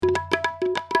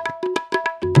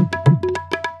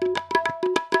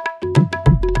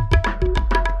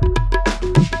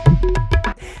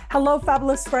Hello,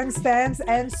 fabulous friends, fans,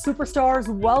 and superstars.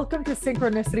 Welcome to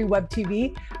Synchronicity Web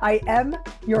TV. I am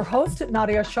your host,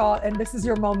 Nadia Shah, and this is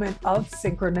your moment of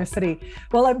synchronicity.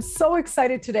 Well, I'm so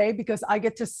excited today because I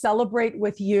get to celebrate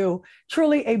with you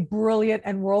truly a brilliant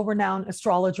and world-renowned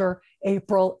astrologer,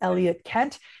 April Elliott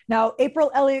Kent. Now, April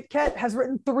Elliott Kent has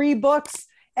written 3 books,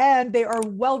 and they are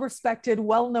well-respected,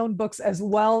 well-known books as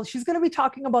well. She's going to be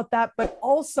talking about that, but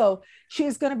also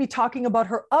she's going to be talking about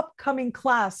her upcoming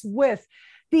class with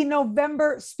the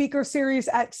November speaker series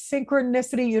at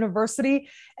Synchronicity University.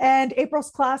 And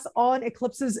April's class on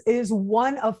eclipses is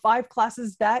one of 5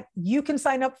 classes that you can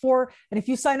sign up for. And if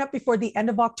you sign up before the end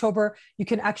of October, you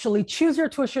can actually choose your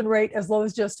tuition rate as low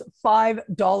as just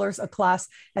 $5 a class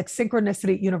at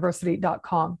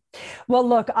synchronicityuniversity.com. Well,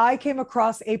 look, I came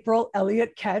across April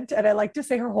Elliott Kent, and I like to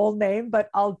say her whole name, but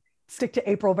I'll stick to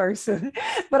April very soon.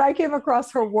 But I came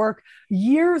across her work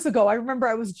years ago. I remember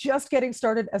I was just getting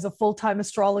started as a full-time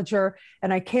astrologer,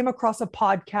 and I came across a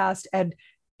podcast, and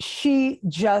she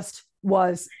just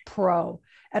was pro.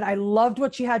 And I loved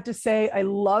what she had to say. I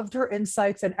loved her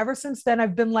insights. And ever since then,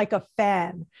 I've been like a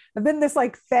fan. I've been this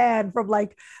like fan from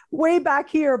like way back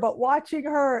here, but watching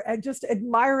her and just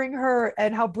admiring her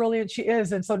and how brilliant she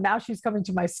is. And so now she's coming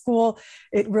to my school.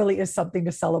 It really is something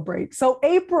to celebrate. So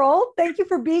April, thank you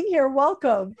for being here.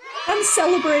 Welcome. I'm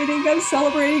celebrating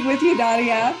with you,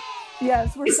 Nadia.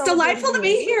 Yes, it's delightful to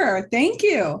be here. Thank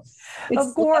you.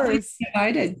 Of course.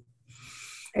 Invited.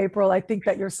 April, I think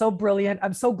that you're so brilliant.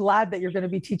 I'm so glad that you're going to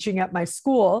be teaching at my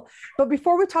school. But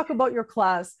before we talk about your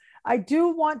class, I do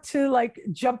want to like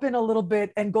jump in a little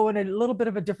bit and go in a little bit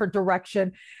of a different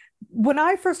direction. When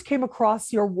I first came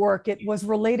across your work, it was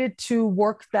related to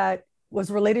work that was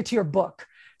related to your book.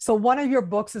 So one of your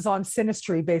books is on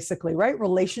synastry, basically, right?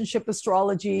 Relationship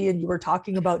astrology. And you were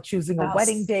talking about choosing a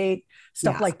wedding date,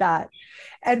 stuff like that.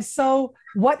 And so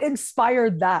what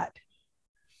inspired that?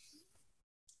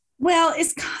 Well,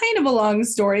 it's kind of a long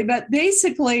story, but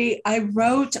basically I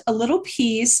wrote a little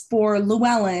piece for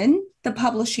Llewellyn, the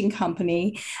publishing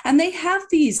company, and they have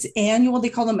these they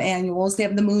call them annuals. They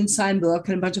have the moon sign book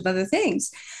and a bunch of other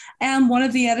things. And one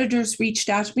of the editors reached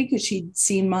out to me because she'd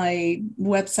seen my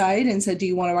website and said, do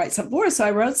you want to write something for us? So I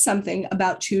wrote something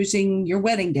about choosing your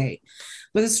wedding date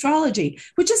with astrology,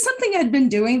 which is something I'd been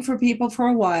doing for people for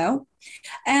a while.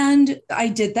 And I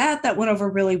did that. That went over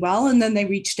really well. And then they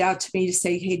reached out to me to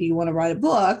say, hey, do you want to write a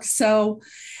book? So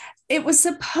it was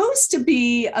supposed to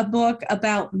be a book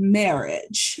about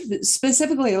marriage,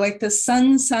 specifically like the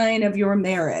sun sign of your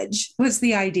marriage was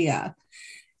the idea.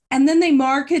 And then they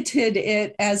marketed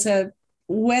it as a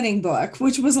wedding book,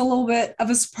 which was a little bit of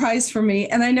a surprise for me.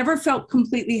 And I never felt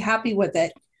completely happy with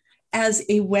it as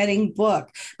a wedding book,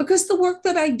 because the work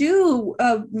that I do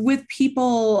with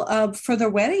people for their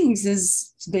weddings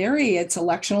is it's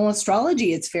electional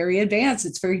astrology. It's very advanced.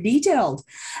 It's very detailed.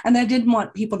 And I didn't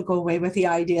want people to go away with the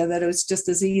idea that it was just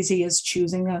as easy as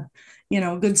choosing a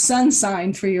good sun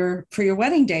sign for your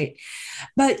wedding date.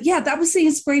 But yeah, that was the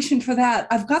inspiration for that.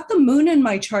 I've got the moon in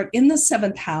my chart in the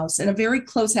 7th house in a very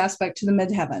close aspect to the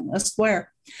midheaven, a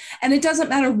square. And it doesn't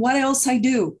matter what else I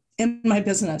do in my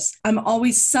business. I'm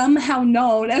always somehow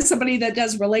known as somebody that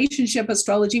does relationship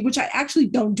astrology, which I actually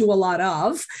don't do a lot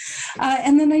of.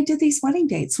 And then I did these wedding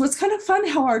dates. So it's kind of fun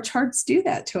how our charts do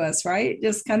that to us, right?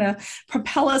 Just kind of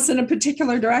propel us in a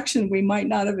particular direction we might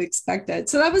not have expected.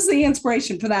 So that was the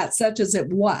inspiration for that, such as it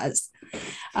was.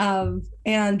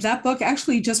 And that book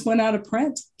actually just went out of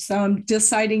print. So I'm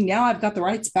deciding now I've got the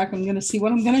rights back. I'm going to see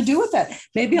what I'm going to do with it.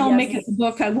 Maybe I'll make it the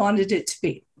book I wanted it to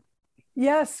be.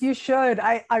 Yes, you should.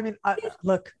 I mean,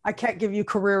 look, I can't give you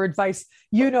career advice.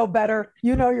 You know better.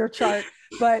 You know your chart.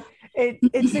 But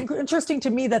it's interesting to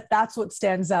me that that's what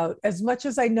stands out. As much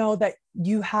as I know that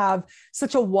you have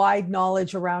such a wide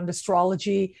knowledge around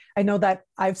astrology, I know that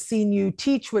I've seen you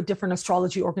teach with different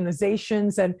astrology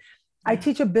organizations. And I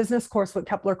teach a business course with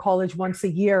Kepler College once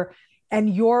a year. And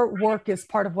your work is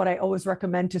part of what I always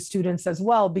recommend to students as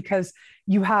well, because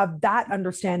you have that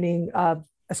understanding of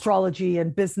astrology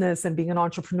and business and being an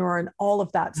entrepreneur and all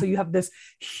of that. So you have this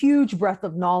huge breadth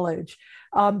of knowledge.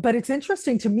 But it's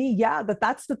interesting to me,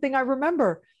 that's the thing I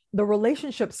remember, the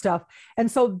relationship stuff.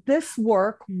 And so this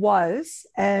work was,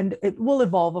 and it will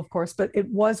evolve, of course, but it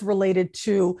was related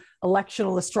to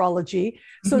electional astrology.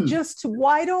 So just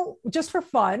for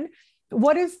fun,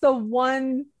 what is the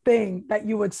one thing that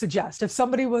you would suggest if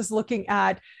somebody was looking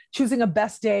at choosing a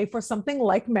best day for something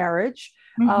like marriage?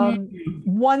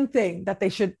 One thing that they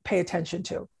should pay attention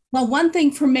to? Well, one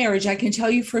thing for marriage, I can tell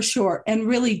you for sure, and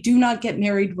really do not get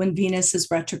married when Venus is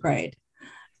retrograde,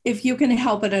 if you can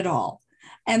help it at all.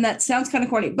 And that sounds kind of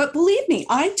corny, but believe me,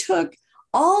 I took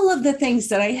all of the things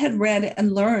that I had read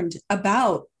and learned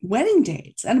about wedding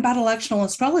dates and about electional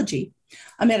astrology.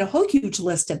 I made a whole huge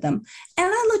list of them.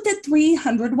 And I looked at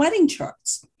 300 wedding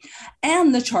charts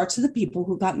and the charts of the people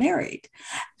who got married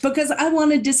because I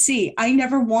wanted to see. I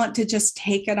never want to just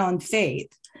take it on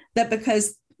faith that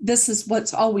because this is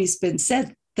what's always been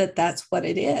said, that that's what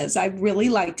it is. I really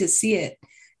like to see it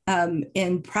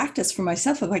in practice for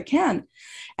myself if I can.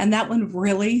 And that one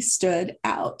really stood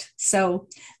out. So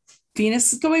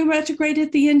Venus is going retrograde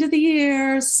at the end of the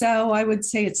year. So I would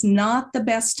say it's not the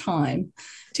best time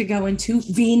to go into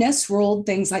Venus ruled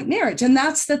things like marriage. And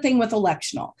that's the thing with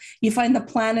electional. You find the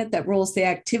planet that rules the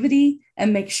activity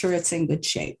and make sure it's in good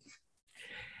shape.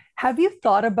 Have you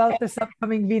thought about this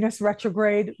upcoming Venus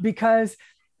retrograde? Because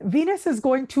Venus is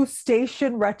going to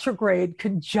station retrograde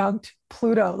conjunct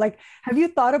Pluto. Like, have you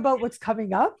thought about what's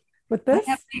coming up with this?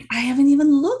 I haven't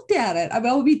even looked at it. I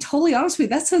will be totally honest with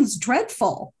you. That sounds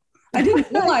dreadful. I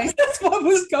didn't realize that's what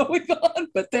was going on,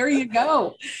 but there you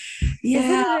go. Yeah.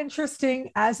 Isn't it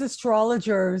interesting? As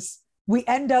astrologers, we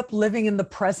end up living in the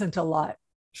present a lot.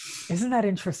 Isn't that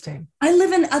interesting? I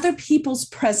live in other people's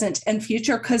present and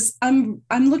future because I'm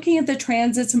looking at the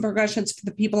transits and progressions for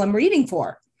the people I'm reading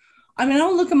for. I mean, I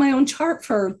don't look at my own chart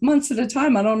for months at a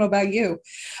time. I don't know about you,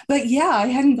 but yeah, I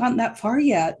hadn't gotten that far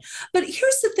yet. But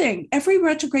here's the thing. Every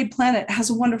retrograde planet has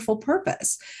a wonderful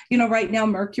purpose. You know, right now,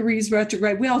 Mercury's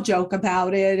retrograde. We all joke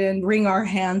about it and wring our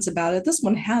hands about it. This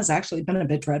one has actually been a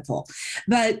bit dreadful,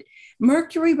 but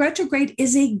Mercury retrograde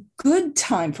is a good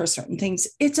time for certain things.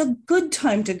 It's a good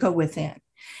time to go within.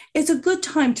 It's a good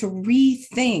time to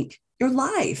rethink your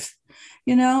life.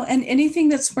 You know, and anything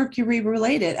that's Mercury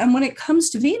related. And when it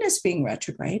comes to Venus being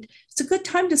retrograde, it's a good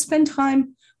time to spend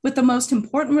time with the most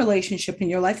important relationship in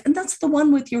your life. And that's the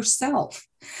one with yourself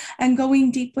and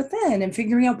going deep within and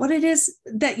figuring out what it is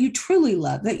that you truly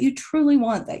love, that you truly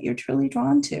want, that you're truly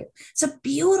drawn to. It's a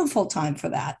beautiful time for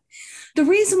that. The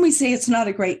reason we say it's not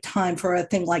a great time for a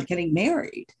thing like getting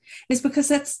married is because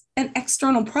that's an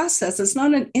external process. It's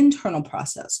not an internal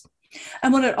process.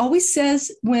 And what it always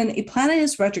says when a planet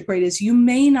is retrograde is you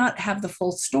may not have the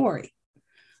full story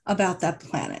about that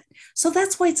planet. So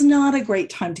that's why it's not a great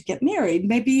time to get married.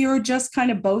 Maybe you're just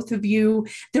kind of both of you.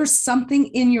 There's something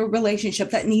in your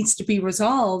relationship that needs to be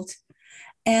resolved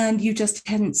and you just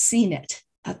hadn't seen it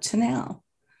up to now.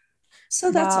 So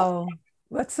that's all.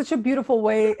 That's such a beautiful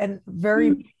way and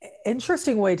very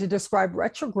interesting way to describe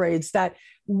retrogrades, that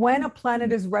when a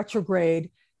planet is retrograde,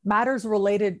 matters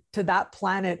related to that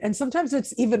planet. And sometimes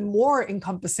it's even more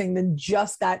encompassing than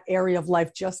just that area of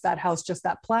life, just that house, just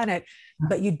that planet,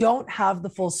 but you don't have the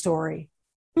full story.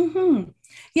 Mm-hmm.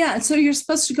 Yeah. And so you're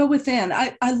supposed to go within.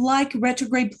 I like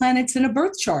retrograde planets in a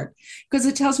birth chart because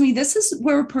it tells me this is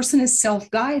where a person is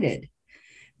self-guided.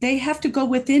 They have to go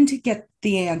within to get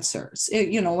the answers.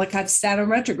 You know, like I have Saturn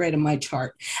retrograde in my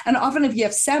chart. And often if you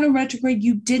have Saturn retrograde,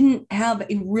 you didn't have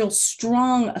a real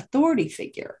strong authority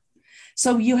figure.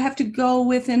 So you have to go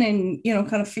within and, you know,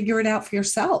 kind of figure it out for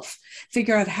yourself,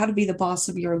 figure out how to be the boss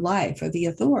of your life or the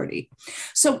authority.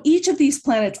 So each of these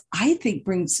planets, I think,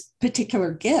 brings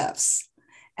particular gifts.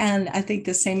 And I think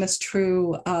the same is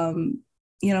true,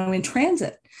 you know, in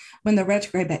transit when they're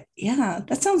retrograde. But yeah,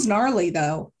 that sounds gnarly,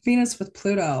 though. Venus with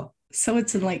Pluto. So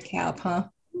it's in Lake Cap, huh?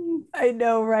 I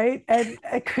know, right?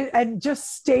 And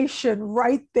just station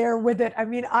right there with it. I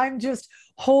mean, I'm just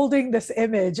holding this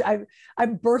image.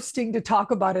 I'm bursting to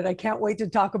talk about it. I can't wait to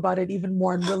talk about it even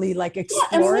more and really like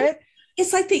explore it.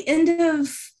 It's like the end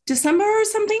of December or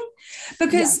something,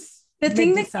 because the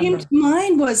thing that came to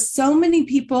mind was so many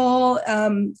people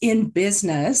in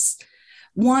business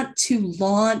want to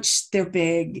launch their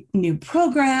big new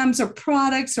programs or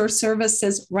products or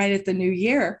services right at the new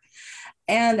year.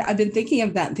 And I've been thinking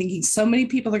of that and thinking so many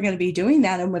people are going to be doing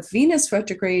that. And with Venus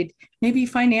retrograde, maybe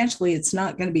financially, it's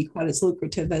not going to be quite as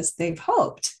lucrative as they've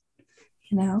hoped,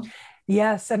 you know?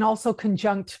 Yes. And also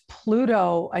conjunct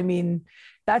Pluto. I mean,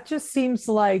 that just seems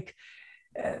like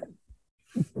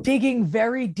digging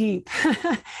very deep.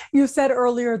 You said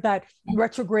earlier that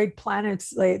retrograde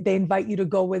planets, they invite you to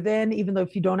go within, even though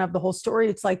if you don't have the whole story,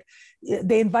 it's like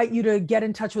they invite you to get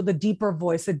in touch with a deeper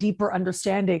voice, a deeper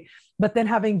understanding. But then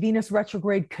having Venus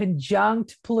retrograde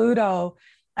conjunct Pluto,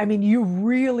 I mean, you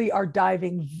really are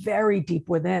diving very deep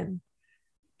within.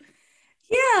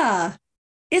 Yeah.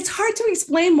 It's hard to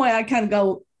explain why I kind of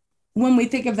go, when we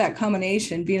think of that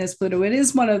combination, Venus, Pluto, it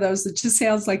is one of those that just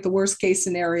sounds like the worst case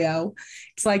scenario.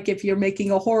 It's like if you're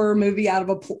making a horror movie out of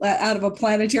a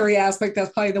planetary aspect,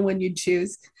 that's probably the one you'd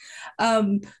choose.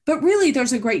 But really,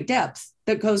 there's a great depth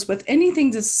that goes with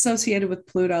anything that's associated with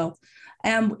Pluto.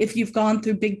 And if you've gone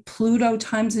through big Pluto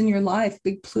times in your life,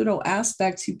 big Pluto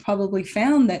aspects, you probably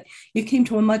found that you came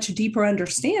to a much deeper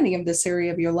understanding of this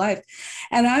area of your life.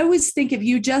 And I always think if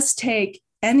you just take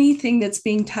anything that's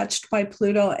being touched by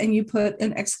Pluto and you put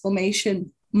an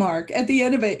exclamation mark at the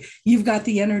end of it, you've got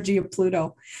the energy of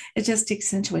Pluto. It just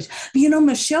accentuates. You know,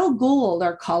 Michelle Gould,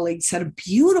 our colleague, said a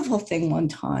beautiful thing one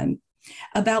time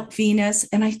about Venus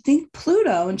and I think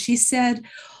Pluto. And she said,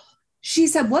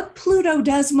 what Pluto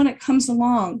does when it comes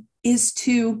along is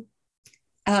to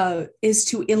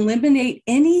eliminate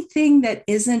anything that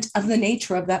isn't of the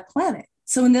nature of that planet.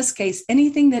 So in this case,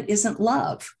 anything that isn't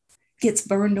love gets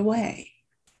burned away.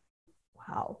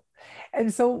 Wow.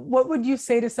 And so what would you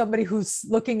say to somebody who's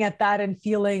looking at that and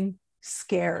feeling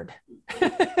scared?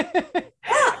 I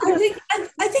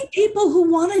think people who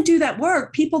want to do that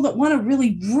work, people that want a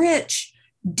really rich,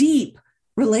 deep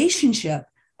relationship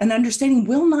and understanding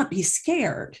will not be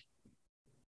scared.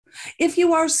 If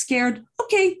you are scared,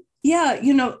 okay, yeah,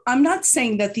 you know, I'm not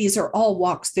saying that these are all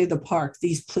walks through the park,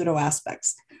 these Pluto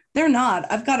aspects. They're not.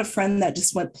 I've got a friend that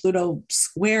just went Pluto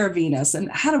square Venus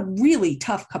and had a really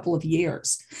tough couple of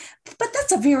years. But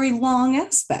that's a very long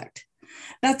aspect.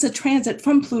 That's a transit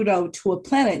from Pluto to a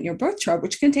planet in your birth chart,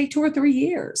 which can take 2 or 3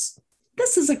 years.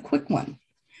 This is a quick one,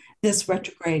 this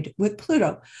retrograde with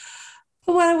Pluto.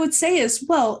 But what I would say is,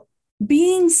 well,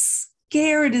 being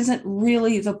scared isn't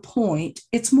really the point.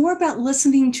 It's more about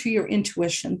listening to your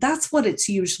intuition. That's what it's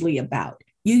usually about.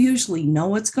 You usually know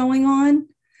what's going on,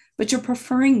 but you're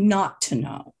preferring not to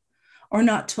know or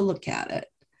not to look at it.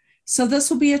 So this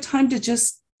will be a time to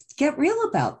just get real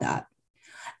about that.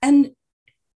 And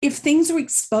if things are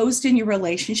exposed in your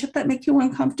relationship that make you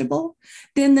uncomfortable,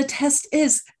 then the test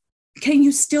is, can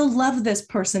you still love this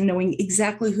person knowing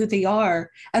exactly who they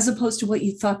are as opposed to what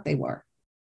you thought they were?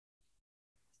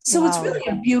 So It's really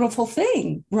a beautiful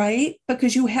thing, right?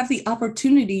 Because you have the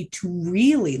opportunity to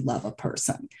really love a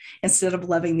person instead of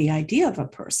loving the idea of a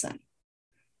person.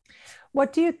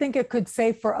 What do you think it could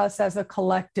say for us as a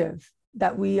collective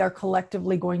that we are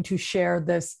collectively going to share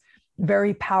this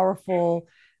very powerful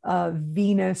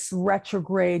Venus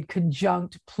retrograde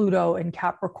conjunct Pluto and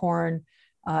Capricorn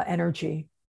energy?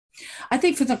 I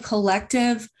think for the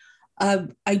collective,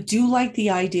 I do like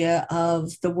the idea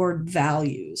of the word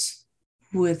values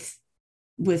with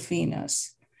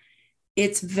Venus.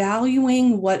 It's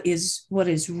valuing what is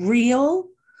real,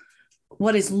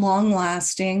 what is long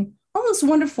lasting, all those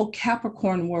wonderful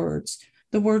Capricorn words,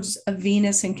 the words of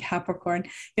Venus and Capricorn.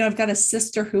 You know, I've got a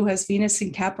sister who has Venus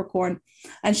in Capricorn,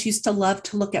 and she used to love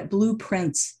to look at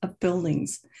blueprints of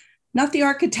buildings, not the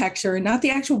architecture, not the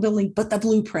actual building, but the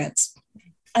blueprints.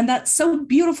 And that's so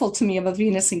beautiful to me of a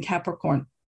Venus in Capricorn.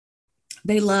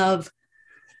 They love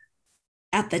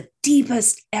at the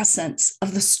deepest essence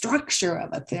of the structure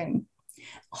of a thing.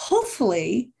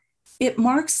 Hopefully, it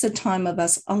marks the time of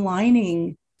us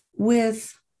aligning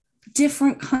with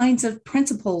different kinds of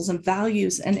principles and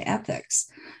values and ethics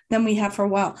than we have for a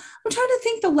while. I'm trying to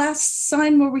think the last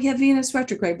sign where we had Venus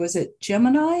retrograde, was it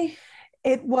Gemini?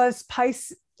 It was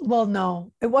Pisces. Well,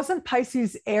 no, it wasn't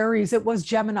Pisces, Aries. It was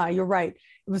Gemini. You're right.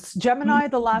 It was Gemini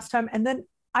the last time. And then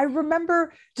I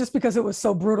remember, just because it was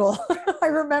so brutal, I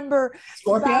remember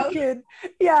Scorpio.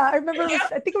 I remember,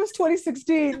 I think it was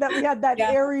 2016 that we had that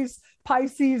Aries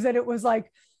Pisces, and it was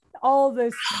like all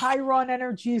this Chiron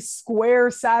energy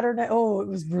square Saturn. Oh, it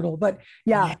was brutal. But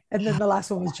yeah. And then the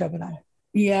last one was Gemini.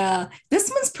 Yeah, this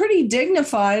one's pretty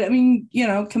dignified. I mean, you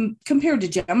know, compared to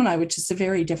Gemini, which is a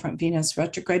very different Venus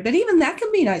retrograde, but even that can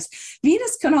be nice.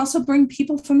 Venus can also bring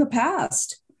people from the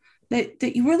past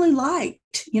that you really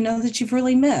liked, you know, that you've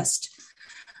really missed.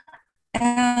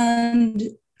 And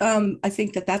I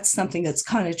think that that's something that's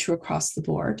kind of true across the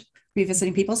board,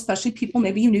 revisiting people, especially people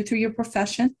maybe you knew through your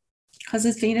profession, because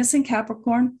it's Venus in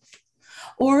Capricorn.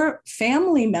 Or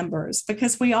family members,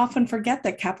 because we often forget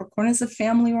that Capricorn is a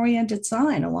family-oriented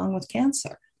sign along with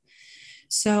Cancer.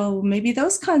 So maybe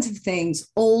those kinds of things,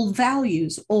 old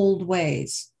values, old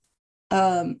ways.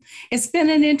 It's been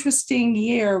an interesting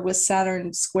year with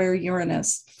Saturn square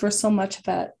Uranus for so much of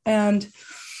it. And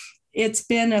it's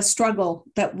been a struggle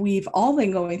that we've all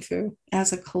been going through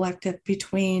as a collective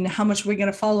between how much are we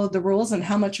going to follow the rules and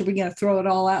how much are we going to throw it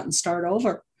all out and start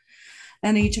over.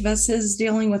 And each of us is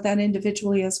dealing with that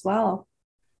individually as well.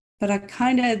 But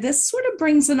this sort of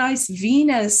brings a nice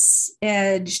Venus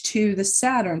edge to the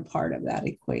Saturn part of that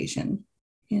equation,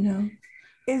 you know?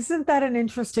 Isn't that an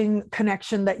interesting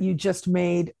connection that you just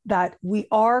made, that we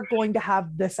are going to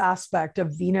have this aspect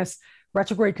of Venus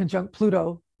retrograde conjunct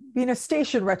Pluto, Venus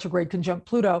station retrograde conjunct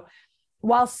Pluto,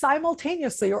 while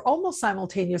simultaneously or almost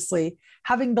simultaneously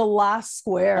having the last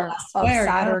square of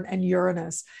Saturn and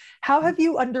Uranus. How have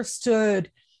you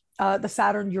understood the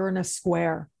Saturn Uranus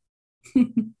square?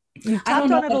 You've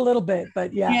tapped on it a little bit,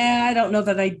 but yeah. Yeah, I don't know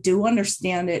that I do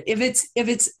understand it. If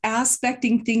it's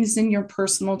aspecting things in your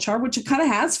personal chart, which it kind of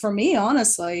has for me,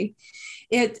 honestly,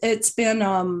 it's been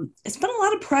a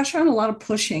lot of pressure and a lot of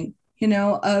pushing,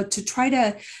 to try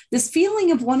to, this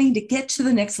feeling of wanting to get to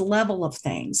the next level of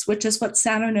things, which is what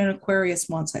Saturn and Aquarius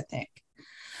wants, I think.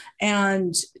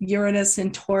 And Uranus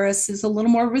and Taurus is a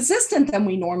little more resistant than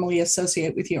we normally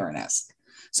associate with Uranus.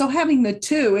 So having the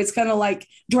two, it's kind of like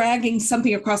dragging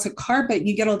something across a carpet.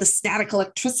 You get all the static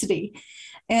electricity.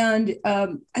 And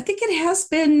I think it has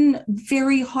been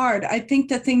very hard. I think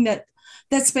the thing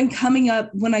that's been coming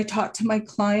up when I talk to my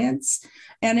clients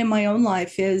and in my own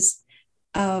life is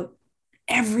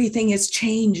everything is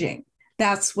changing.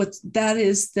 That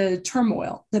is the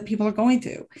turmoil that people are going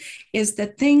through, is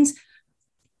that things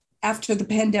after the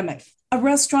pandemic, a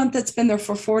restaurant that's been there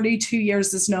for 42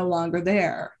 years is no longer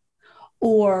there.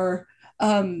 Or,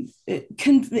 a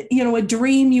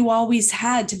dream you always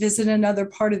had to visit another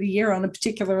part of the year on a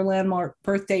particular landmark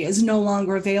birthday is no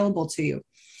longer available to you.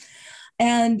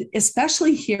 And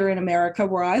especially here in America,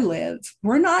 where I live,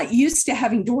 we're not used to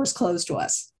having doors closed to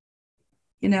us,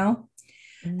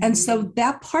 And so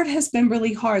that part has been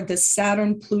really hard. The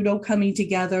Saturn, Pluto coming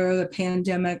together, the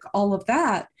pandemic, all of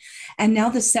that. And now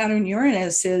the Saturn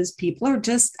Uranus is, people are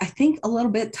just, I think, a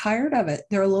little bit tired of it.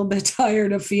 They're a little bit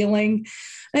tired of feeling,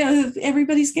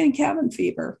 everybody's getting cabin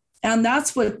fever. And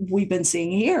that's what we've been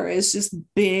seeing here, is just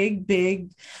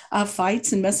big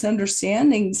fights and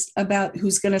misunderstandings about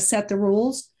who's going to set the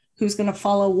rules, who's going to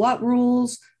follow what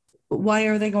rules, why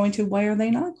are they going to, why are they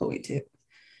not going to?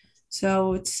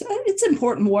 So it's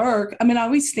important work. I mean, I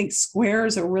always think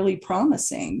squares are really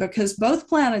promising because both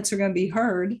planets are going to be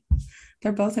heard.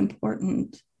 They're both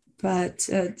important, but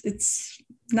it's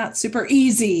not super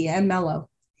easy and mellow.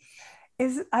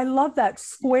 I love that.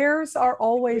 Squares are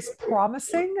always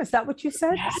promising. Is that what you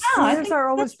said? Yeah, squares are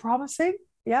always promising.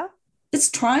 Yeah.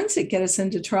 It's trying to get us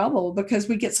into trouble because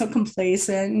we get so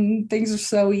complacent and things are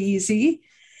so easy.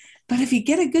 But if you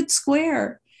get a good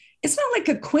square, it's not like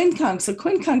a quincunx. A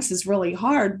quincunx is really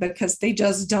hard because they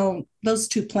just don't, those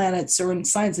two planets are in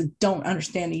signs that don't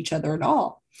understand each other at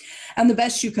all. And the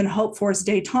best you can hope for is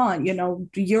detente.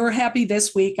 You're happy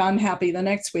this week, I'm happy the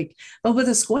next week. But with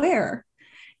a square,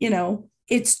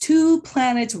 it's two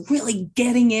planets really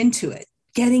getting into it,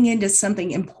 getting into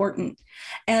something important.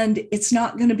 And it's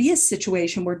not going to be a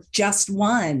situation where just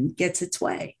one gets its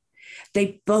way.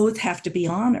 They both have to be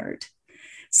honored.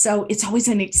 So it's always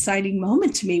an exciting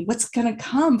moment to me. What's going to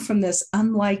come from this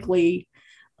unlikely,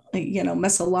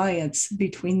 mesalliance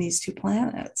between these two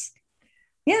planets?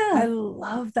 Yeah. I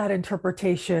love that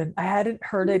interpretation. I hadn't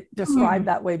heard it described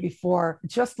that way before.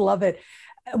 Just love it.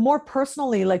 More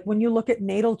personally, like when you look at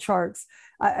natal charts,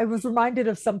 I was reminded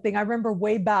of something. I remember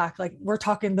way back, like we're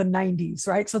talking the 90s,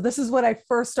 right? So this is when I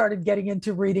first started getting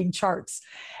into reading charts.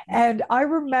 And I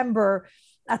remember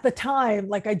at the time,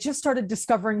 like I just started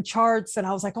discovering charts and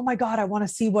I was like, oh my God, I want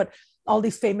to see what all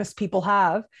these famous people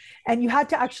have. And you had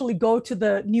to actually go to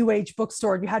the New Age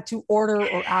bookstore and you had to order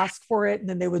or ask for it. And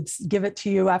then they would give it to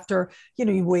you after,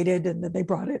 you waited and then they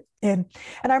brought it in.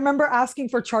 And I remember asking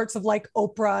for charts of like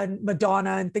Oprah and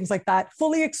Madonna and things like that,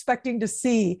 fully expecting to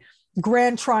see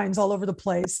grand trines all over the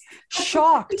place.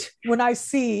 Shocked when I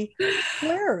see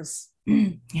squares.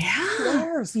 Yeah.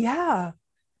 Squares. Yeah.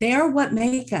 They are what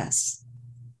make us.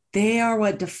 They are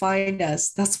what define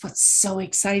us. That's what's so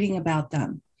exciting about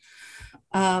them.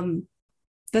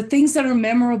 The things that are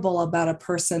memorable about a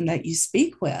person that you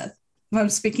speak with. If I'm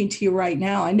speaking to you right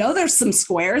now, I know there's some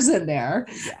squares in there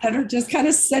that are just kind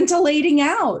of scintillating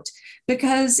out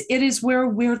because it is where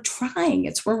we're trying.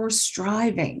 It's where we're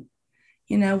striving.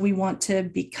 We want to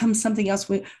become something else.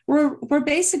 We're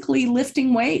basically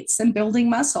lifting weights and building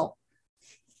muscle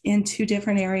in two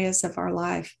different areas of our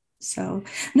life. So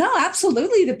no,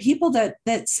 absolutely. The people that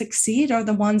succeed are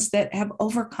the ones that have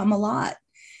overcome a lot,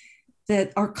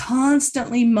 that are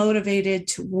constantly motivated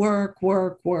to work,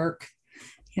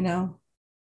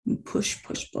 push.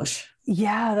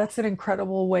 Yeah, that's an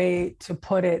incredible way to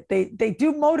put it. They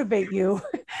do motivate you.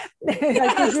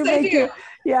 Yes, they do.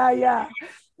 Yeah.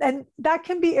 And that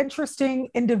can be interesting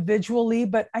individually,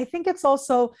 but I think it's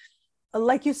also,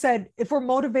 like you said, if we're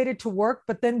motivated to work,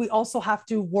 but then we also have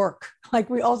to work, like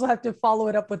we also have to follow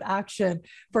it up with action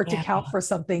for it to count for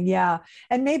something. Yeah.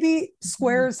 And maybe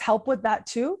squares help with that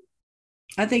too.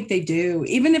 I think they do.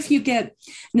 Even if you get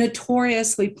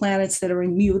notoriously planets that are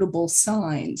immutable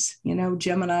signs,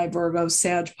 Gemini, Virgo,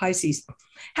 Sag, Pisces,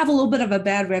 have a little bit of a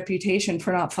bad reputation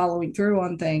for not following through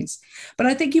on things. But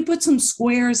I think you put some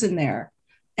squares in there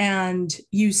and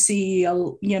you see a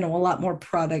lot more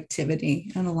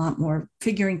productivity and a lot more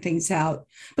figuring things out,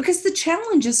 because the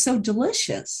challenge is so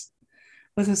delicious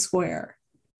with a square.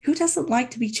 Who doesn't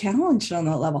like to be challenged on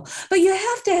that level? But you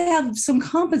have to have some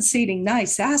compensating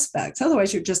nice aspects.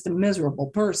 Otherwise, you're just a miserable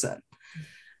person.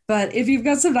 But if you've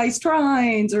got some nice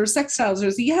trines or sextiles,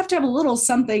 you have to have a little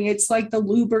something. It's like the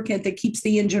lubricant that keeps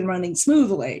the engine running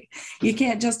smoothly. You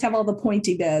can't just have all the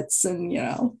pointy bits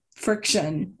and,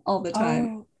 friction all the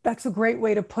time. Oh, that's a great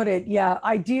way to put it. Yeah.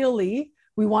 Ideally,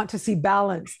 we want to see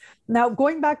balance. Now,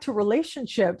 going back to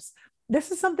relationships, this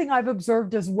is something I've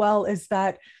observed as well, is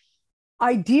that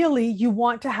ideally, you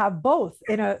want to have both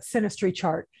in a synastry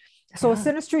chart. So a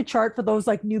synastry chart, for those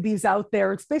like newbies out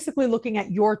there, it's basically looking at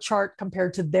your chart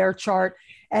compared to their chart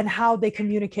and how they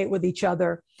communicate with each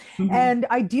other. Mm-hmm. And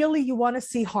ideally, you want to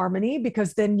see harmony,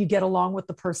 because then you get along with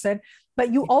the person,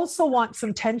 but you also want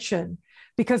some tension,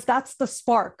 because that's the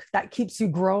spark that keeps you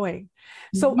growing.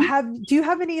 So do you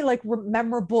have any like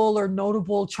memorable or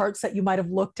notable charts that you might have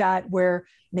looked at where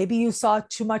maybe you saw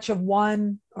too much of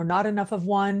one or not enough of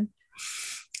one?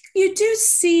 You do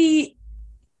see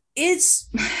it's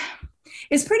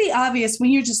pretty obvious when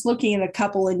you're just looking at a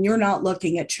couple and you're not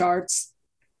looking at charts.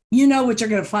 You know what you're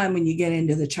going to find when you get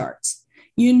into the charts.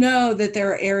 You know that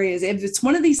there are areas, if it's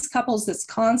one of these couples that's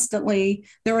constantly,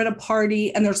 they're at a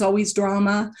party and there's always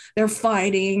drama, they're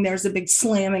fighting, there's a big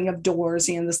slamming of doors,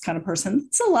 this kind of person,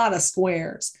 it's a lot of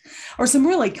squares or some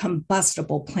really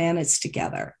combustible planets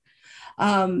together.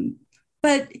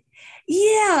 But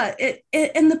yeah,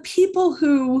 and the people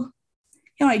who,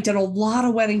 I did a lot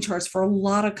of wedding charts for a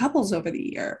lot of couples over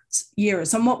the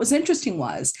years. And what was interesting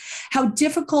was how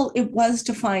difficult it was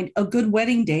to find a good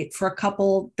wedding date for a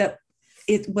couple that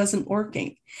it wasn't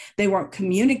working. They weren't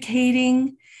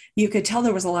communicating. You could tell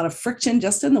there was a lot of friction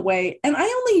just in the way. And I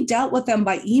only dealt with them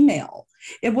by email.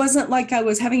 It wasn't like I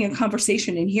was having a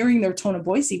conversation and hearing their tone of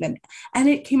voice even. And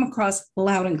it came across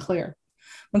loud and clear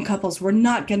when couples were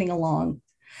not getting along.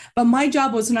 But my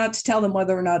job was not to tell them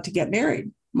whether or not to get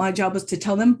married. My job was to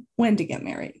tell them when to get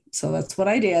married. So that's what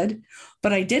I did.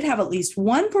 But I did have at least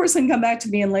one person come back to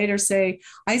me and later say,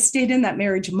 I stayed in that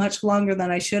marriage much longer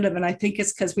than I should have. And I think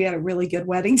it's because we had a really good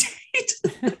wedding date.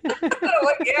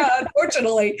 Like, yeah,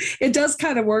 unfortunately, it does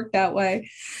kind of work that way.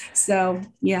 So,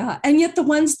 yeah. And yet the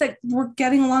ones that were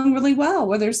getting along really well,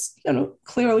 where there's,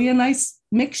 clearly a nice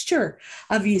mixture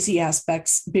of easy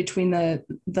aspects between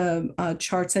the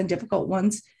charts and difficult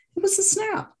ones, it was a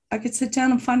snap. I could sit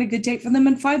down and find a good date for them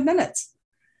in 5 minutes.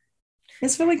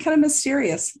 It's really kind of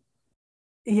mysterious.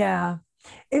 Yeah.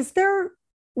 Is there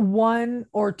one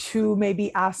or two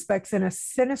maybe aspects in a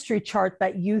synastry chart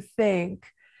that you think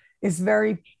is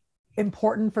very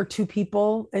important for two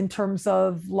people in terms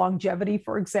of longevity,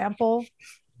 for example?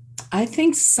 I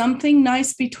think something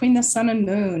nice between the sun and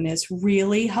moon is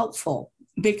really helpful,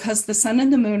 because the sun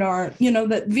and the moon are,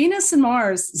 that Venus and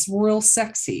Mars is real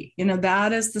sexy.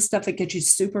 That is the stuff that gets you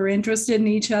super interested in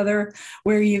each other,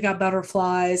 where you got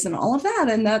butterflies and all of that.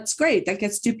 And that's great. That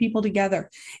gets two people together.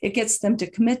 It gets them to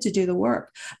commit to do the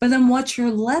work. But then what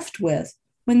you're left with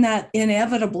when that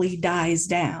inevitably dies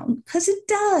down, because it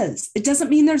does, it doesn't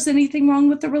mean there's anything wrong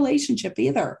with the relationship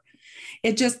either.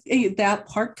 It just, that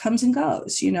part comes and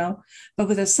goes, But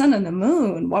with the sun and the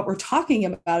moon, what we're talking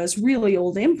about is really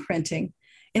old imprinting,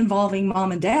 involving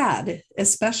mom and dad,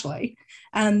 especially,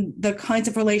 and the kinds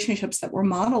of relationships that were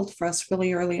modeled for us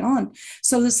really early on.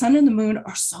 So the sun and the moon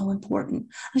are so important.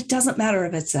 It doesn't matter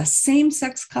if it's a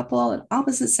same-sex couple, an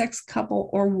opposite-sex couple,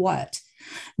 or what.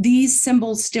 These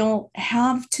symbols still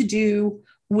have to do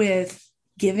with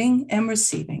giving and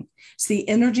receiving. It's the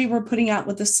energy we're putting out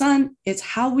with the sun. It's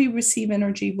how we receive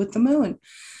energy with the moon.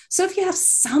 So if you have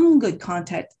some good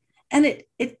contact, and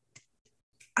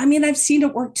I've seen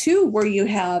it work too, where you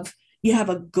have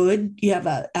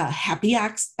a happy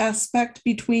aspect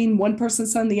between one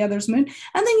person's sun, the other's moon,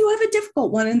 and then you have a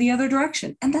difficult one in the other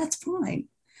direction. And that's fine,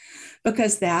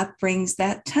 because that brings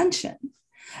that tension.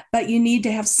 But you need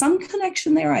to have some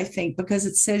connection there, I think, because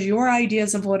it says your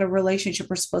ideas of what a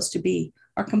relationship are supposed to be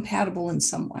are compatible in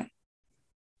some way.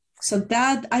 So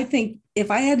that, I think, if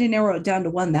I had to narrow it down to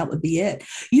one, that would be it.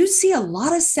 You see a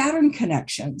lot of Saturn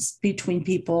connections between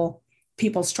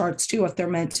people's charts too, if they're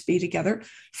meant to be together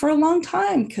for a long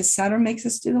time, because Saturn makes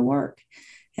us do the work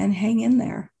and hang in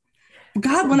there.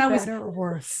 God, when I was better or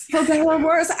worse. For better or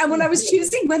worse. And when I was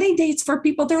choosing wedding dates for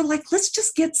people, they're like, let's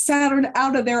just get Saturn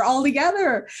out of there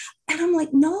altogether. And I'm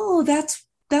like, no, that's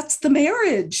the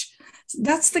marriage.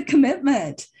 That's the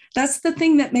commitment. That's the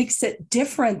thing that makes it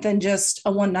different than just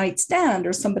a one night stand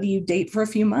or somebody you date for a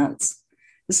few months.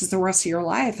 This is the rest of your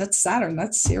life. That's Saturn.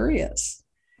 That's serious.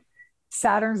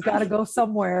 Saturn's got to go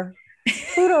somewhere.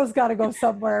 Pluto's got to go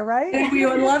somewhere, right? And we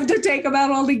would love to take them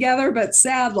out all together, but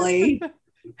sadly,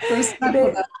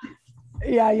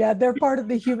 yeah, they're part of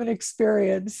the human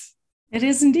experience. It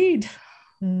is indeed.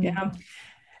 Yeah.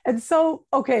 And so,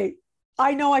 okay,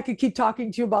 I know I could keep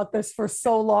talking to you about this for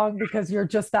so long because you're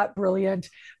just that brilliant,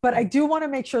 but I do want to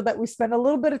make sure that we spend a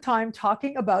little bit of time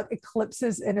talking about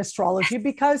eclipses in astrology,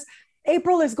 because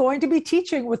April is going to be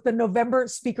teaching with the November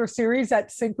speaker series at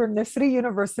Synchronicity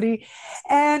University.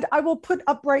 And I will put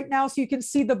up right now so you can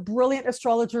see the brilliant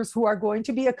astrologers who are going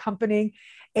to be accompanying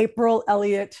April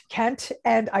Elliott Kent.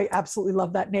 And I absolutely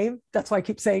love that name. That's why I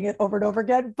keep saying it over and over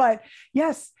again. But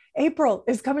yes, April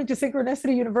is coming to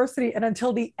Synchronicity University, and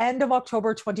until the end of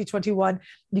October 2021,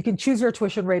 you can choose your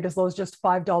tuition rate as low as just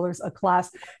 $5 a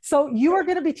class. So you are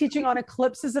going to be teaching on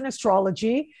eclipses in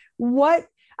astrology.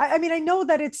 I mean, I know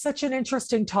that it's such an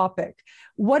interesting topic.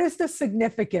 What is the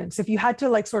significance? If you had to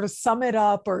like sort of sum it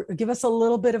up or give us a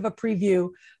little bit of a preview,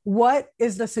 what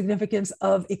is the significance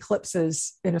of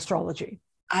eclipses in astrology?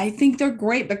 I think they're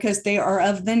great because they are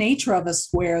of the nature of a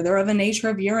square. They're of the nature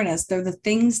of Uranus. They're the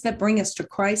things that bring us to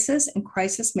crisis, and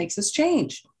crisis makes us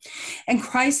change. And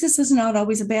crisis is not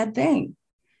always a bad thing.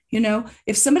 You know,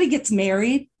 if somebody gets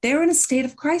married, they're in a state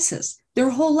of crisis. Their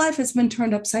whole life has been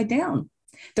turned upside down.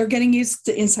 They're getting used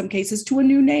to, in some cases, to a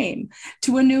new name,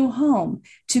 to a new home,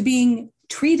 to being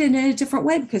treated in a different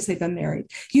way because they've been married.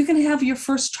 You can have your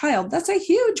first child. That's a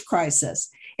huge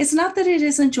crisis. It's not that it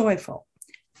isn't joyful,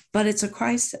 but it's a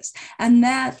crisis. And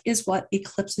that is what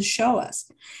eclipses show us.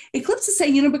 Eclipses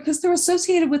say, because they're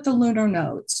associated with the lunar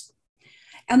nodes.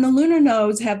 And the lunar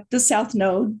nodes have the south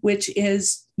node, which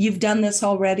is, you've done this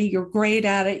already, you're great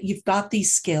at it, you've got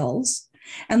these skills.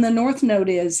 And the north node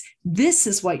is, this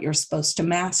is what you're supposed to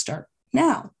master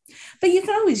now. But you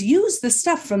can always use the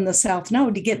stuff from the south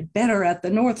node to get better at the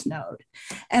north node.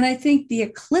 And I think the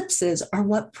eclipses are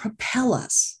what propel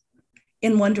us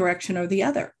in one direction or the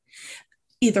other,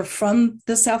 either from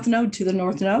the south node to the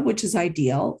north node, which is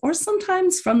ideal, or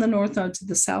sometimes from the north node to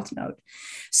the south node.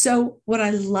 So what I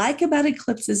like about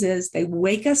eclipses is they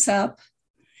wake us up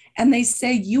and they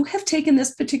say, you have taken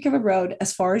this particular road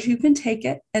as far as you can take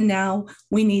it, and now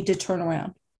we need to turn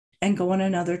around and go in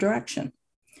another direction.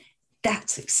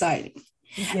 That's exciting.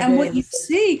 And what you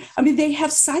see, I mean, they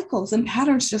have cycles and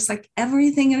patterns just like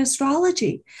everything in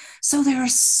astrology. So there are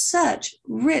such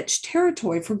rich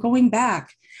territory for going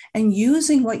back and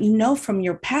using what you know from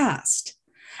your past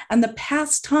and the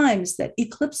past times that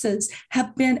eclipses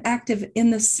have been active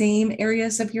in the same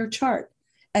areas of your chart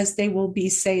as they will be,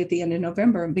 say, at the end of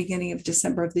November and beginning of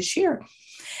December of this year.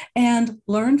 And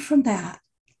learn from that,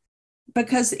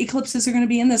 because eclipses are going to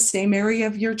be in the same area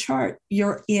of your chart.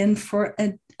 You're in for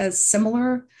a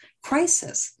similar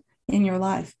crisis in your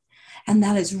life. And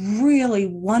that is really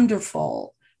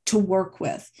wonderful to work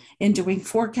with in doing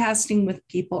forecasting with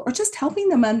people or just helping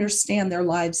them understand their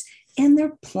lives and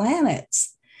their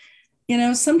planets.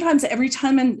 Sometimes every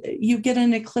time you get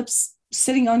an eclipse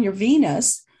sitting on your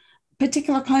Venus,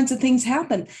 particular kinds of things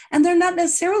happen, and they're not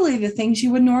necessarily the things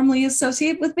you would normally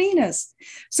associate with Venus.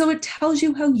 So it tells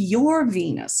you how your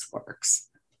Venus works,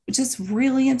 which is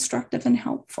really instructive and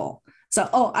helpful. So,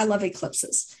 I love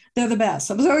eclipses. They're the best.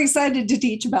 I'm so excited to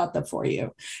teach about them for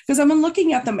you because I've been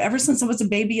looking at them ever since I was a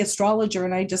baby astrologer,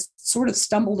 and I just sort of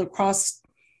stumbled across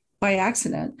by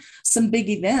accident some big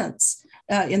events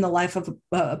in the life of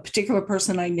a particular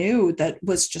person I knew that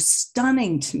was just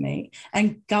stunning to me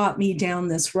and got me down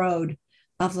this road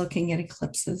of looking at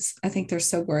eclipses. I think they're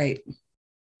so great.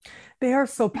 They are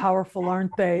so powerful,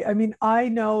 aren't they? I mean, I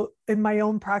know in my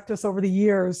own practice over the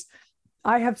years,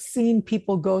 I have seen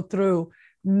people go through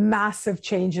massive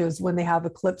changes when they have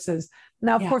eclipses.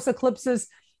 Now, of course, eclipses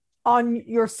on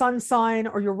your sun sign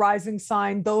or your rising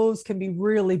sign, those can be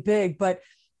really big, but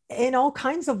in all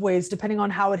kinds of ways, depending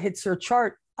on how it hits your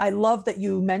chart. I love that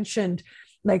you mentioned,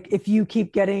 like, if you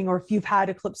keep getting, or if you've had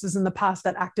eclipses in the past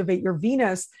that activate your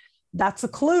Venus, that's a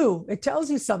clue. It tells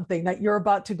you something that you're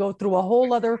about to go through a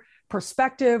whole other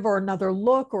perspective or another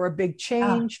look or a big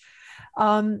change.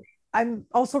 I'm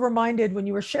also reminded when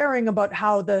you were sharing about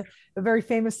how the very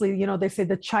famously, they say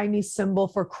the Chinese symbol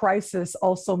for crisis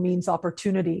also means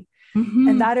opportunity. Mm-hmm.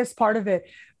 And that is part of it.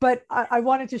 But I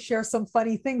wanted to share some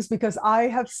funny things because I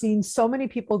have seen so many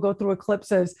people go through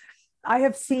eclipses. I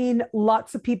have seen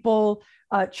lots of people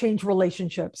change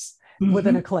relationships with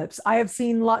an eclipse. I have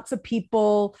seen lots of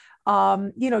people,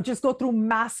 just go through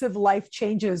massive life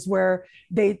changes where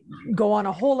they go on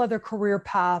a whole other career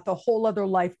path, a whole other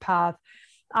life path.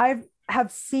 I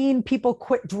have seen people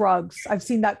quit drugs. I've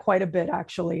seen that quite a bit,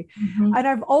 actually. Mhm. And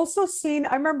I've also seen,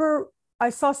 I remember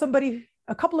I saw somebody,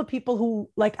 a couple of people who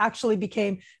like actually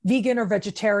became vegan or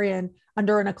vegetarian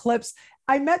under an eclipse.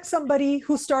 I met somebody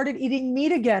who started eating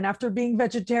meat again after being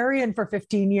vegetarian for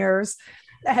 15 years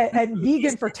and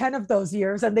vegan for 10 of those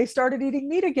years, and they started eating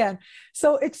meat again.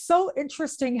 So it's so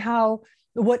interesting how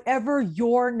whatever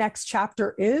your next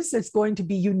chapter is, it's going to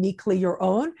be uniquely your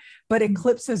own. But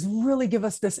eclipses really give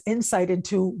us this insight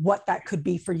into what that could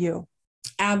be for you.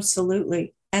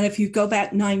 Absolutely. And if you go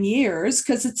back 9 years,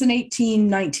 because it's an 18,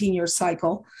 19-year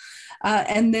cycle,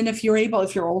 and then if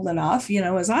you're old enough,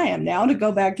 as I am now, to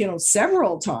go back,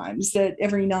 several times, that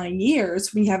every 9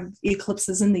 years we have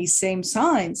eclipses in these same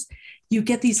signs, you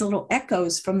get these little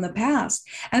echoes from the past.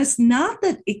 And it's not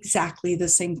that exactly the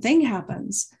same thing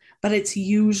happens, but it's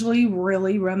usually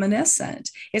really reminiscent.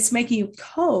 It's making you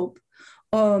cope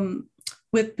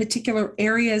with particular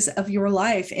areas of your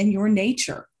life and your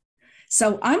nature.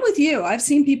 So I'm with you. I've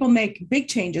seen people make big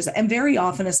changes, and very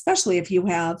often, especially if you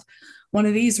have one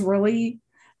of these really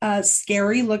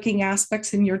scary looking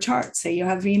aspects in your chart, say you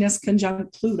have Venus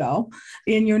conjunct Pluto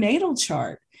in your natal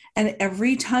chart. And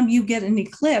every time you get an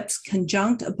eclipse,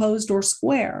 conjunct, opposed, or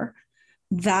square,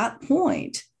 that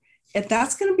point, if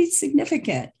that's going to be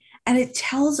significant. And it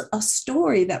tells a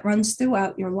story that runs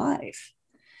throughout your life.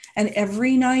 And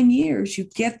every 9 years, you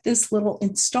get this little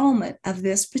installment of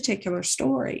this particular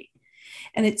story.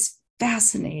 And it's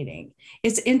fascinating.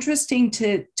 It's interesting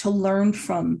to learn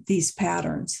from these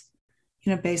patterns,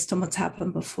 based on what's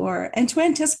happened before, and to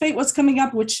anticipate what's coming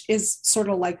up, which is sort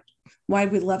of like why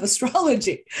we love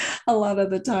astrology a lot of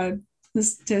the time,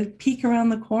 is to peek around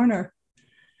the corner.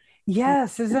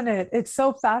 Yes, isn't it? It's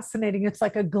so fascinating. It's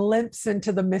like a glimpse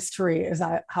into the mystery, is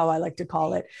how I like to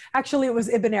call it. Actually, it was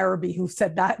Ibn Arabi who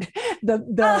said that,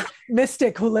 the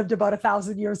mystic who lived about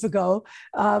 1,000 years ago.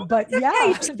 But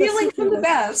yeah, stealing from the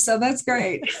best. So that's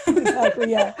great.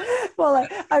 Exactly. Yeah. Well,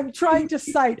 I'm trying to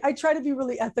cite. I try to be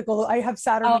really ethical. I have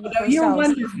Saturn in the first you're house.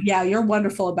 wonderful. Yeah, you're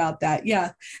wonderful about that.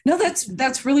 Yeah. No,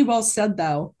 that's really well said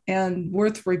though, and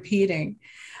worth repeating.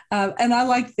 And I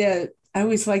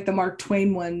always like the Mark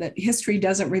Twain one, that history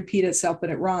doesn't repeat itself, but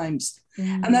it rhymes.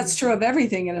 Mm-hmm. And that's true of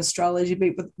everything in astrology,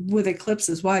 but with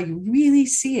eclipses, wow, you really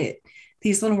see it,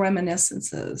 these little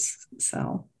reminiscences.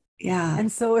 So, yeah. And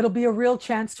so it'll be a real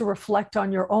chance to reflect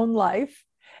on your own life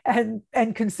and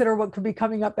consider what could be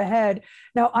coming up ahead.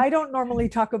 Now, I don't normally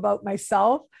talk about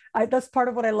myself. That's part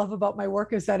of what I love about my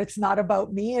work, is that it's not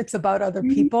about me, it's about other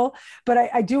people. But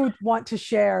I do want to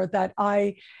share that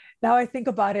now I think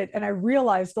about it and I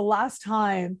realize the last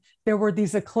time there were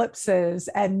these eclipses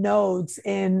and nodes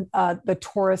in the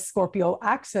Taurus Scorpio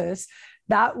axis,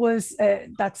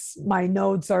 that's my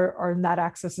nodes are in that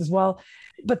axis as well.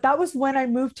 But that was when I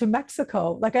moved to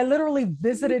Mexico. Like I literally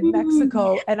visited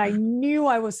Mexico and I knew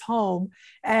I was home.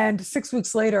 And 6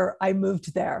 weeks later, I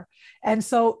moved there. And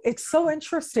so it's so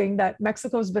interesting that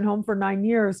Mexico's been home for 9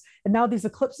 years and now these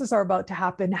eclipses are about to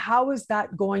happen. How is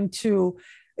that going to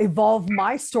evolve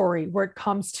my story where it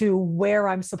comes to where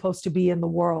I'm supposed to be in the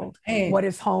world? Hey. What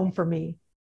is home for me?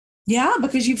 Yeah,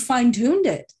 because you've fine-tuned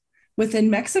it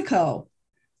within Mexico.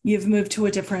 You've moved to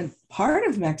a different part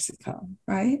of Mexico,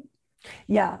 right?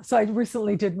 Yeah. So I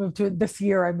recently did move this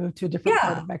year, I moved to a different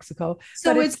part of Mexico.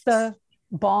 So but it's the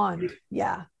bond.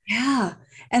 Yeah. Yeah.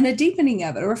 And a deepening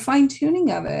of it or a fine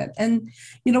tuning of it. And,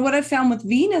 what I found with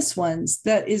Venus ones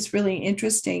that is really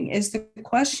interesting is the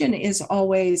question is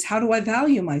always, how do I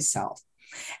value myself?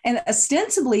 And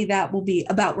ostensibly that will be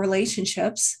about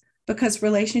relationships, because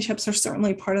relationships are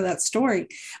certainly part of that story.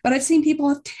 But I've seen people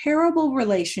have terrible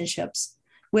relationships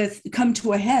come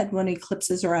to a head when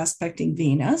eclipses are aspecting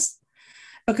Venus,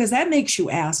 because that makes you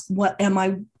ask,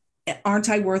 aren't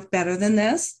I worth better than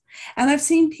this? And I've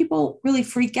seen people really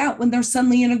freak out when they're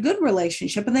suddenly in a good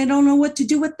relationship and they don't know what to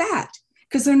do with that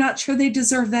because they're not sure they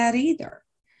deserve that either.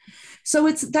 So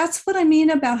that's what I mean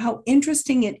about how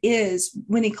interesting it is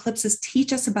when eclipses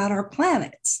teach us about our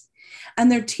planets. And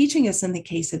they're teaching us, in the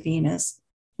case of Venus,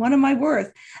 what am I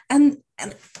worth? And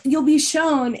you'll be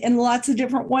shown in lots of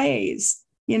different ways,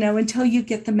 until you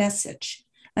get the message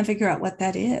and figure out what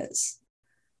that is.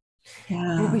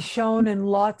 Yeah. You'll be shown in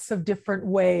lots of different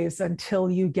ways until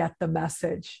you get the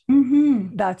message.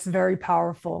 Mm-hmm. That's very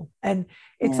powerful. And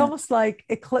it's almost like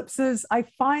eclipses. I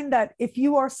find that if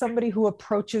you are somebody who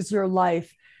approaches your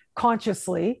life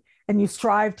consciously and you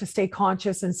strive to stay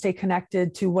conscious and stay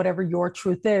connected to whatever your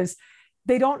truth is,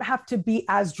 they don't have to be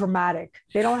as dramatic.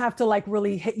 They don't have to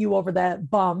really hit you over the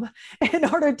bum in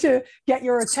order to get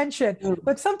your attention.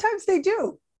 But sometimes they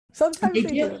do. Sometimes they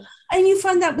do. And you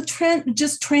find that with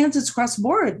just transits across the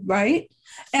board, right?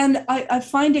 And I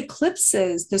find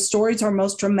eclipses, the stories are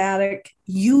most dramatic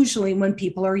usually when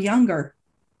people are younger.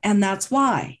 And that's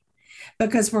why,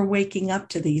 because we're waking up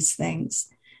to these things.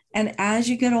 And as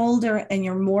you get older and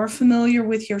you're more familiar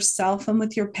with yourself and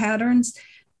with your patterns,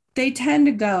 they tend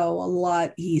to go a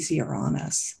lot easier on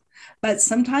us. But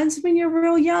sometimes when you're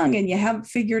real young and you haven't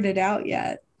figured it out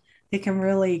yet, it can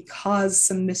really cause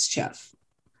some mischief.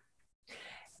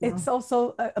 It's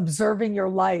also observing your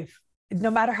life.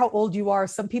 No matter how old you are,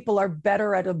 some people are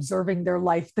better at observing their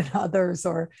life than others,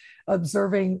 or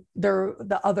observing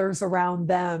the others around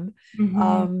them.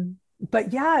 Mm-hmm.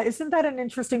 But yeah, isn't that an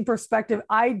interesting perspective?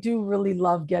 I do really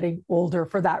love getting older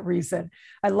for that reason.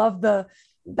 I love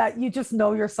that you just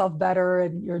know yourself better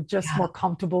and you're just more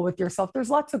comfortable with yourself. There's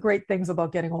lots of great things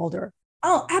about getting older.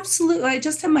 Oh, absolutely. I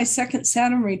just had my second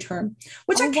Saturn return,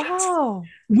 which I wow.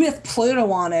 with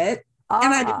Pluto on it.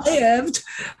 And I lived,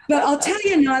 but I'll tell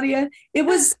you, Nadia, it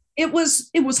was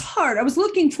hard. I was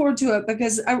looking forward to it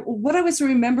because what I was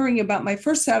remembering about my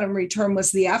first Saturn return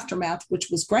was the aftermath, which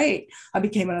was great. I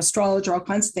became an astrologer, all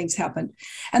kinds of things happened.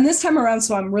 And this time around,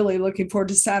 so I'm really looking forward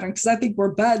to Saturn because I think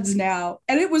we're buds now.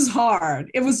 And it was hard.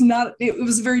 It was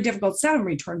a very difficult Saturn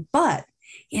return, but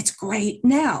it's great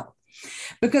now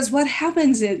because what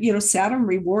happens is, Saturn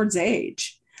rewards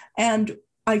age. And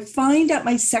I find at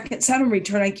my second Saturn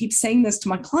return, I keep saying this to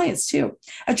my clients too.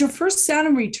 At your first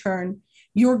Saturn return,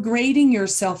 you're grading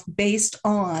yourself based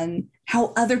on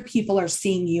how other people are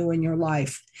seeing you in your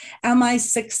life. Am I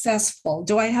successful?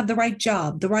 Do I have the right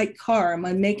job, the right car? Am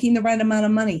I making the right amount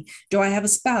of money? Do I have a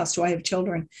spouse? Do I have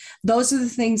children? Those are the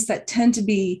things that tend to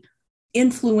be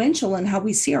influential in how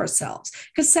we see ourselves,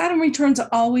 because Saturn returns are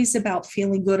always about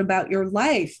feeling good about your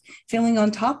life, feeling on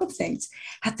top of things.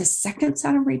 At the second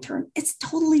Saturn return, it's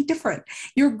totally different.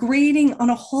 You're grading on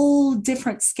a whole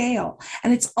different scale,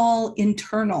 and it's all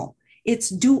internal. It's,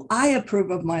 do I approve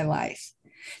of my life?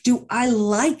 Do I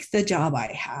like the job I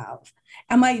have?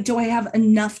 Do I have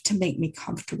enough to make me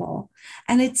comfortable?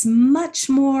 And it's much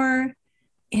more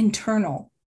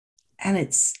internal, and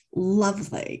it's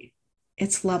lovely.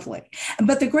 It's lovely.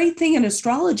 But the great thing in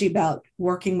astrology about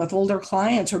working with older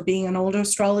clients or being an older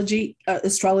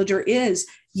astrologer is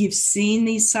you've seen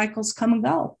these cycles come and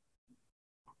go.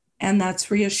 And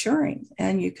that's reassuring.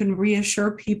 And you can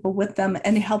reassure people with them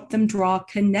and help them draw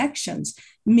connections,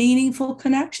 meaningful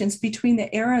connections between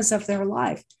the eras of their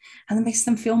life. And it makes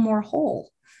them feel more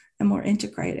whole and more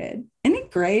integrated. Isn't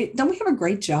it great? Don't we have a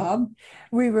great job?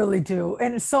 We really do.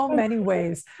 In so many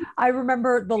ways. I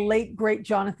remember the late, great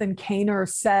Jonathan Kainer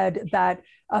said that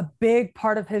a big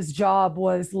part of his job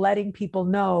was letting people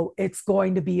know it's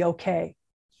going to be okay.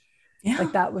 Yeah.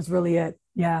 Like that was really it.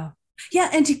 Yeah.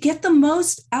 Yeah. And to get the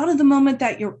most out of the moment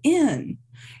that you're in,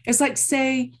 it's like,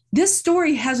 say, this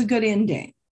story has a good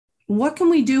ending. What can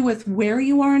we do with where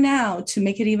you are now to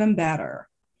make it even better?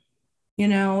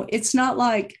 It's not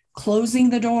like closing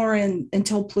the door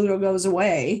until Pluto goes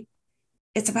away.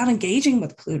 It's about engaging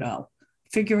with Pluto,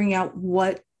 figuring out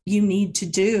what you need to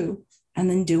do and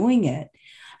then doing it.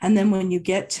 And then when you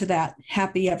get to that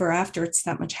happy ever after, it's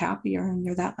that much happier and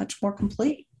you're that much more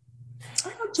complete.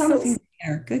 Oh, Jonathan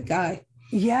Kainer, good guy.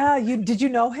 Yeah, did you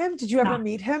know him? Did you ever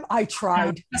meet him? I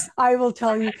tried. I will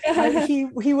tell you,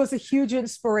 he was a huge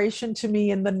inspiration to me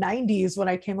in the 90s when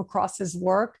I came across his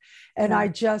work. And I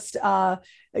just, I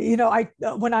went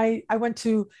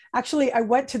to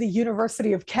the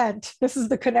University of Kent. This is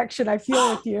the connection I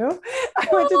feel with you. I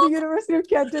went to the University of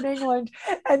Kent in England.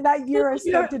 And that year I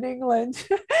spent in England,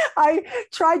 I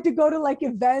tried to go to like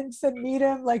events and meet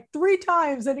him like 3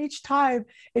 times. And each time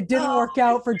it didn't work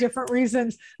out for different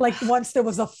reasons. Like once there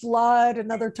was a flood,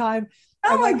 another time.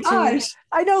 Oh my gosh.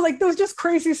 I know, like there was just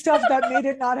crazy stuff that made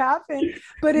it not happen.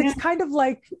 But it's kind of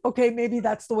like, okay, maybe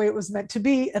that's the way it was meant to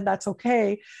be, and that's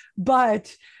okay.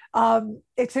 But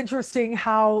it's interesting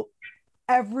how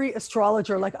every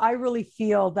astrologer, like I really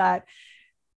feel that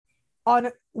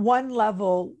on one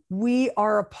level, we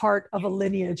are a part of a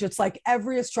lineage. It's like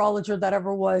every astrologer that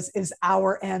ever was is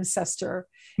our ancestor.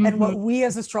 Mm-hmm. And what we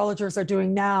as astrologers are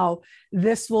doing now,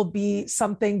 this will be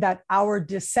something that our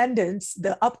descendants,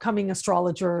 the upcoming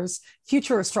astrologers,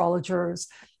 future astrologers,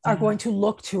 are going to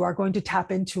look to, are going to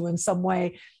tap into in some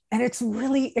way. And it's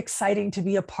really exciting to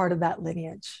be a part of that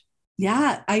lineage.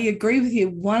 Yeah, I agree with you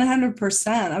 100%.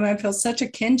 I mean, I feel such a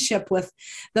kinship with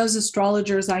those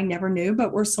astrologers I never knew,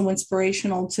 but were so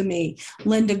inspirational to me.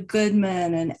 Linda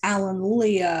Goodman and Alan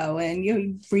Leo,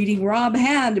 and reading Rob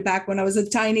Hand back when I was a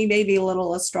tiny baby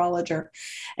little astrologer.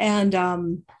 And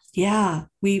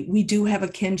we do have a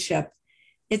kinship.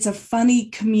 It's a funny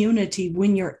community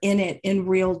when you're in it in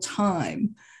real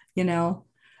time,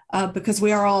 because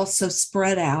we are all so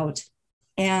spread out.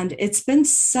 And it's been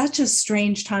such a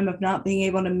strange time of not being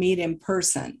able to meet in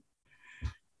person,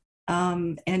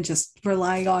 and just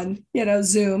relying on,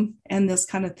 Zoom and this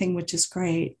kind of thing, which is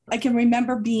great. I can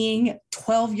remember being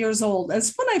 12 years old.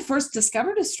 That's when I first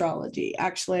discovered astrology.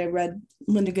 Actually, I read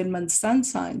Linda Goodman's Sun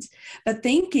Signs, but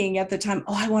thinking at the time,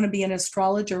 oh, I want to be an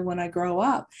astrologer when I grow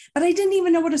up. But I didn't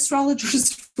even know what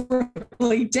astrologers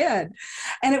really did.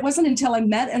 And it wasn't until I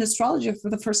met an astrologer for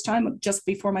the first time just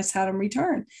before my Saturn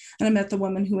return. And I met the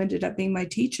woman who ended up being my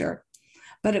teacher.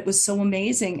 But it was so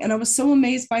amazing. And I was so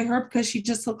amazed by her because she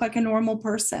just looked like a normal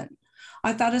person.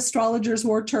 I thought astrologers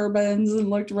wore turbans and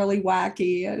looked really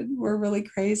wacky and were really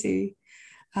crazy.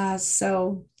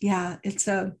 So yeah, it's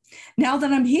now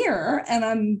that I'm here and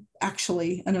I'm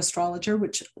actually an astrologer,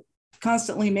 which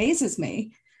constantly amazes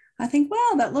me, I think,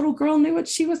 wow, that little girl knew what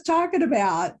she was talking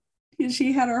about.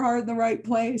 She had her heart in the right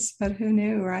place, but who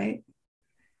knew, right?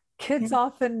 Kids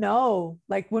often know,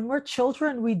 like when we're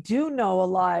children, we do know a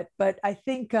lot, but I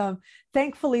think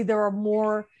thankfully there are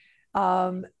more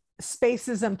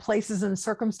spaces and places and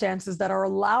circumstances that are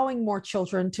allowing more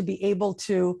children to be able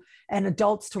to, and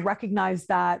adults to recognize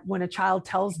that when a child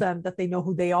tells them that they know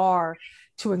who they are,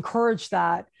 to encourage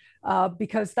that,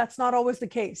 because that's not always the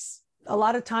case. A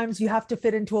lot of times you have to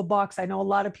fit into a box. I know a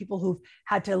lot of people who've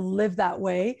had to live that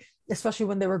way, especially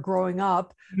when they were growing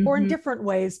up, or in different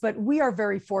ways, but we are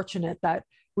very fortunate that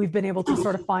we've been able to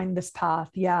sort of find this path.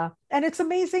 Yeah. And it's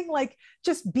amazing, like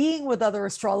just being with other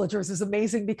astrologers is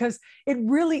amazing because it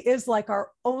really is like our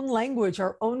own language,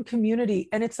 our own community.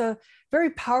 And it's a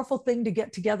very powerful thing to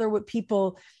get together with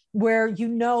people where you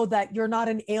know that you're not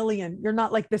an alien, you're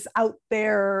not like this out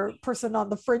there person on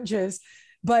the fringes,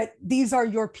 but these are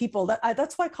your people.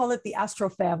 That's why I call it the Astro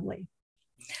family.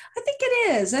 I think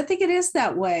it is. I think it is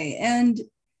that way. And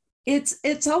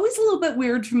it's always a little bit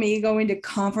weird for me going to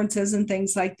conferences and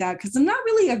things like that because I'm not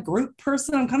really a group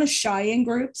person. I'm kind of shy in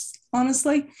groups,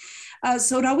 honestly.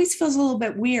 So it always feels a little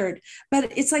bit weird.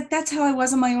 But it's like that's how I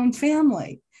was in my own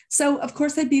family. So of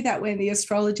course I'd be that way in the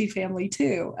astrology family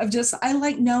too. I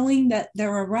like knowing that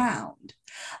they're around.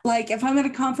 Like if I'm at a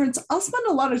conference, I'll spend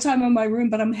a lot of time in my room,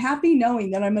 but I'm happy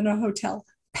knowing that I'm in a hotel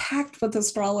packed with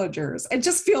astrologers. It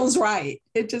just feels right.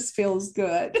 It just feels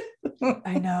good.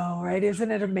 I know, right? Isn't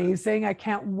it amazing? I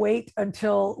can't wait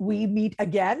until we meet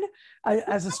again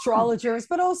as astrologers,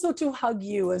 but also to hug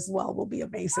you as well will be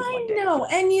amazing one day. I know.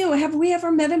 And have we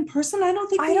ever met in person? I don't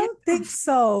think I don't think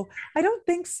so. I don't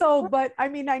think so. But I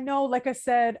mean, I know, like I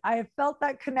said, I have felt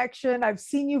that connection. I've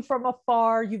seen you from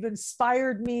afar. You've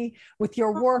inspired me with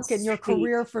your work and your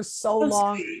career for so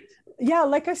long. Sweet. Yeah,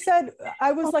 like I said,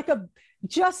 I was like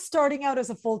just starting out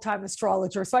as a full-time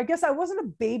astrologer. So I guess I wasn't a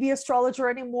baby astrologer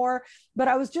anymore, but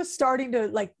I was just starting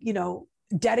to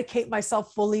dedicate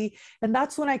myself fully. And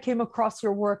that's when I came across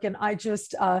your work. And I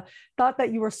just thought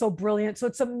that you were so brilliant. So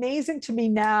it's amazing to me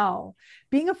now,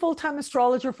 being a full-time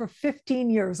astrologer for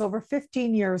 15 years, over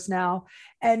 15 years now.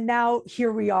 And now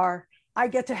here we are. I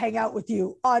get to hang out with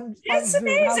you on It's Zoom.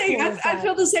 amazing. Cool I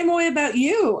feel the same way about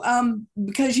you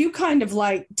because you kind of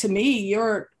to me,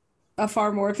 you're a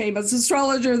far more famous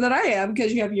astrologer than I am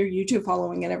because you have your YouTube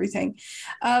following and everything.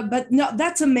 But no,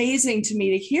 that's amazing to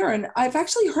me to hear. And I've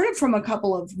actually heard it from a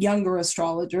couple of younger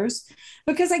astrologers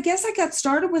because I guess I got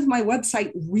started with my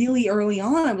website really early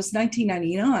on. It was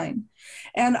 1999.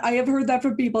 And I have heard that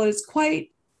from people. It's quite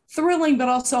thrilling, but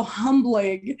also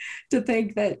humbling to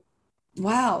think that,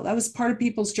 wow, that was part of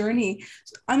people's journey.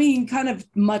 I mean, kind of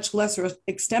much lesser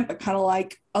extent, but kind of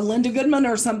like a Linda Goodman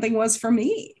or something was for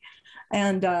me.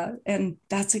 And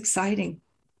that's exciting.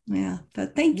 Yeah.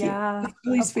 But thank you. Yeah,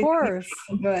 Really of course.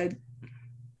 Good.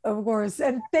 Of course.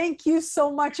 And thank you so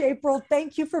much, April.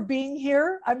 Thank you for being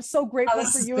here. I'm so grateful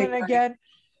for you. And again,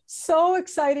 so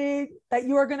exciting that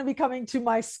you are going to be coming to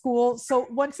my school. So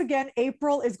once again,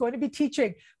 April is going to be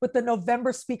teaching with the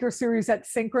November speaker series at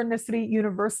Synchronicity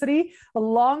University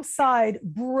alongside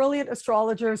brilliant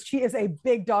astrologers. She is a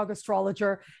big dog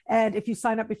astrologer. And if you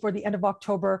sign up before the end of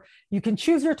October, you can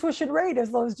choose your tuition rate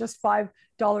as low as just $5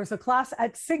 a class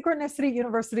at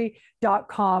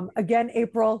synchronicityuniversity.com. Again,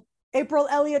 April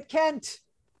Elliott Kent,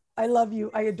 I love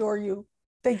you. I adore you.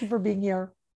 Thank you for being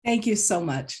here. Thank you so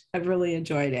much. I've really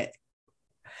enjoyed it.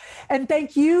 And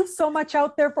thank you so much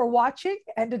out there for watching.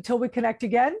 And until we connect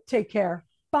again, take care.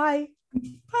 Bye.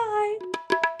 Bye.